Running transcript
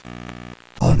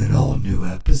On an all-new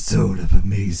episode of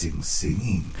Amazing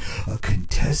Singing, a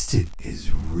contestant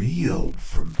is reeled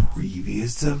from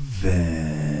previous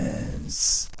events.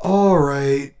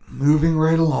 Alright, moving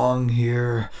right along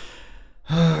here.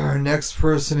 Our next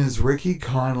person is Ricky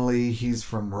Connolly. He's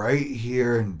from right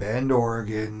here in Bend,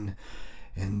 Oregon.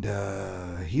 And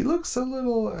he looks a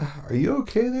little... Are you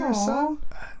okay there, son?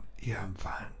 Yeah, I'm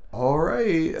fine.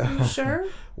 Alright. Are you sure?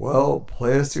 Well,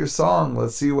 play us your song.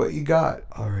 Let's see what you got.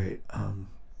 Alright,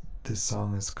 this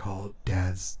song is called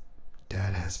Dad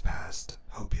Has Passed.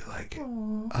 Hope you like it.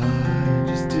 Aww. I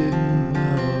just didn't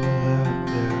know that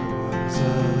there was a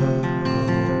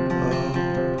hope.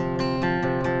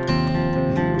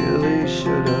 You really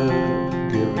should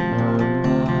have given her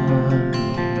money.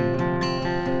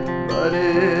 But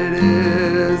it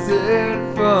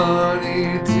isn't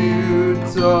funny to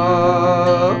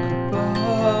talk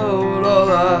about. All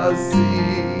I see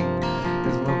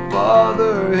is my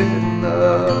father in the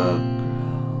ground.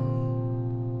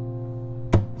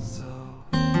 So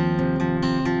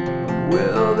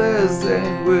will this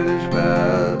anguish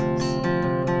pass?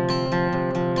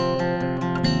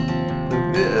 The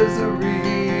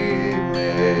misery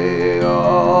may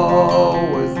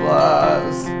always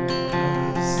last,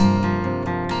 'cause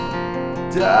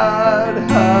Dad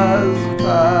has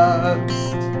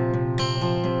passed.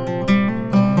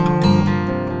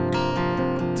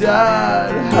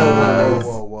 Dad has.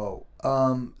 Whoa.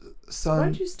 Son.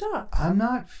 Why'd you stop? I'm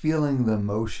not feeling the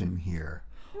emotion here.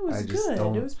 It was I just good.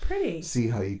 don't It was pretty. see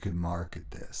how you could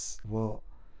market this. Well,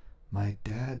 my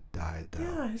dad died though.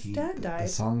 Yeah, his dad died. The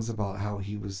song's about how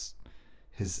he was,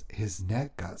 his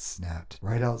neck got snapped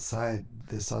right outside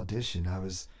this audition. I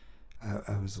was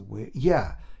away.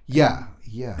 Yeah.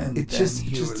 And It then just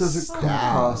he was doesn't come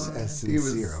stabbed. across as He was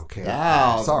sincere. Okay,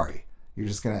 stabbed. sorry. You're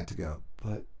just gonna have to go.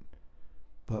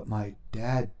 But my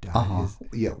dad died. Uh-huh.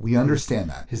 Yeah, we understand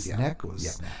that. His Yeah. neck was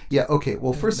Yeah. snapped. Yeah, okay.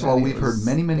 Well, first of all, then we've he heard was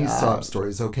many sob stabbed.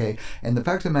 stories, okay? And the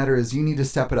fact of the matter is you need to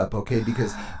step it up, okay?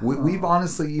 Because we've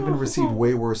honestly even received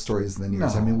way worse stories than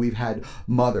yours. No. I mean, we've had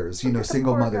mothers, Look at the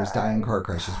single poor mothers guy. die in car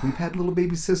crashes. We've had little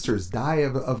baby sisters die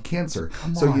of cancer.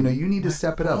 Come So, on. you need to My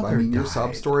step it up. I father mean, your sob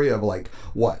died. story of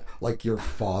what? Like your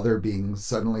father being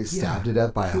suddenly stabbed to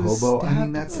death by a he was hobo? I mean,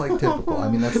 stabbed. that's like typical. I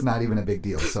mean, that's not even a big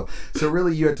deal. So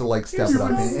really you have to like step You're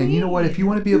it up. so And you know what? If you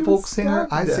want to be a He folk was singer,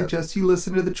 stabbed I to death. suggest you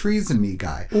listen to the Trees and Me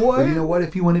guy. What? But you know what?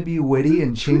 If you want to be witty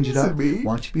and change it Trees up, and Me?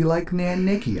 why don't you be like Nan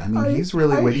Nicky? I mean, I- he's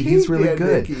really I witty. hate He's really Nan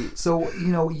good. Nicky. So,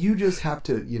 you just have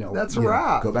to, That's you know,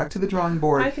 right. go back to the drawing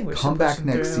board, I think we come should back push him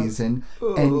next through. season,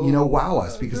 and, wow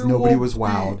us because There nobody won't was be-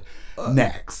 wowed.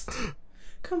 Next.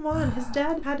 Come on, his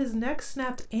dad had his neck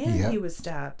snapped and Yep. he was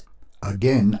stabbed.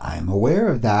 Again, I'm aware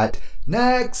of that.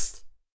 Next!